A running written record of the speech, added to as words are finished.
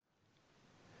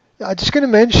I'm just going to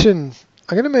mention.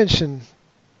 I'm going to mention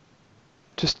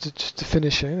just to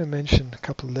finish. I'm going to mention a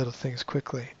couple of little things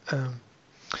quickly. Hmm.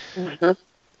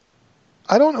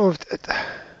 I don't know if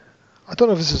I don't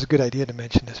know if this is a good idea to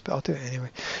mention this, but I'll do it anyway.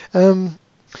 Um,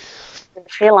 I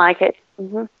feel like it.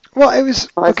 Hmm. well, it was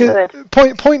Well, let's okay. do it.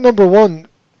 Point number one.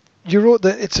 You wrote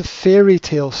that it's a fairy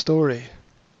tale story.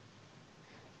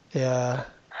 Yeah,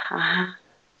 Uh-huh.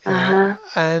 yeah, Uh-huh.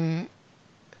 and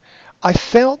I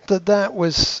felt that that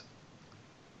was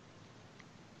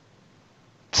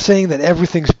saying that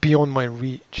everything's beyond my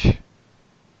reach.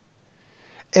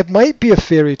 It might be a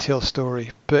fairy tale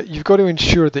story, but you've got to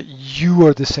ensure that you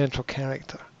are the central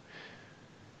character.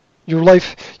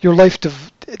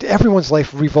 Everyone's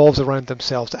life revolves around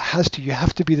themselves. It has to. You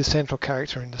have to be the central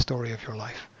character in the story of your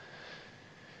life.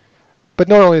 But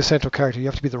not only the central character, you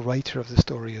have to be the writer of the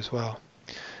story as well.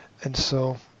 And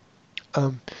so,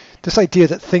 um, this idea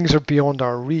that things are beyond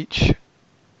our reach.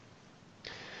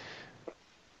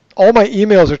 All my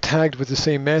emails are tagged with the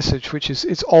same message, which is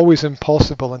it's always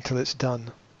impossible until it's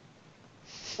done.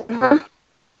 Hmm.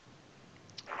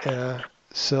 Uh,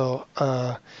 so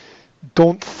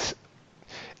don't.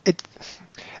 It.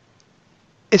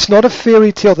 It's not a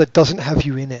fairy tale that doesn't have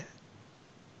you in it.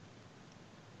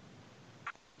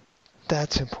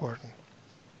 That's important.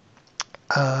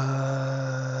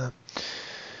 Uh,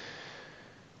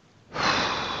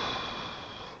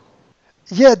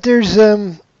 yeah,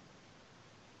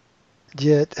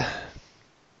 yeah,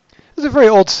 there's a very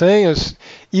old saying is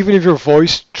even if your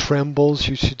voice trembles,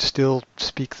 you should still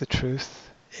speak the truth.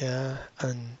 Yeah,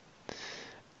 and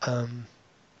um,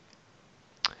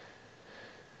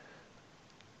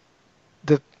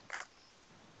 the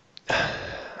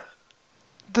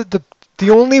the the the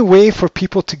only way for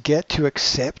people to get to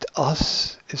accept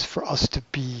us is for us to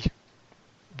be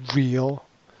real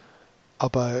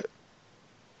about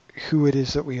who it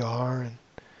is that we are and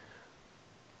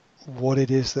what it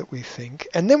is that we think.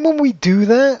 And then when we do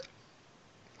that,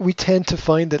 we tend to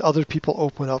find that other people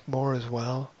open up more as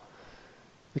well.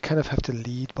 We kind of have to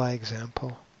lead by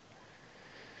example.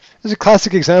 There's a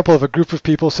classic example of a group of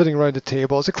people sitting around a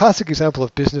table. It's a classic example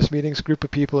of business meetings, a group of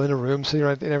people in a room sitting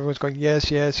around and everyone's going, yes,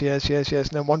 yes, yes, yes, yes.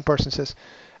 And then one person says,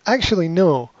 actually,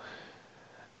 no.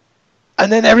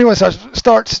 And then everyone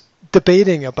starts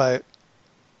debating about,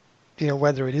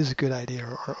 whether it is a good idea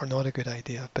or not a good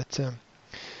idea. But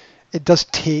it does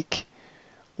take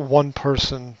one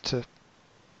person to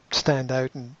stand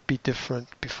out and be different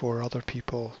before other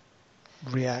people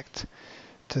react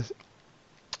to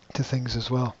things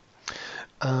as well.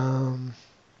 Um,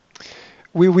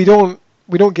 we don't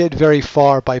get very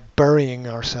far by burying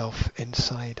ourselves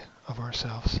inside of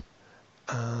ourselves.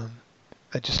 Um,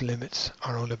 it just limits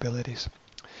our own abilities.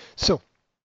 So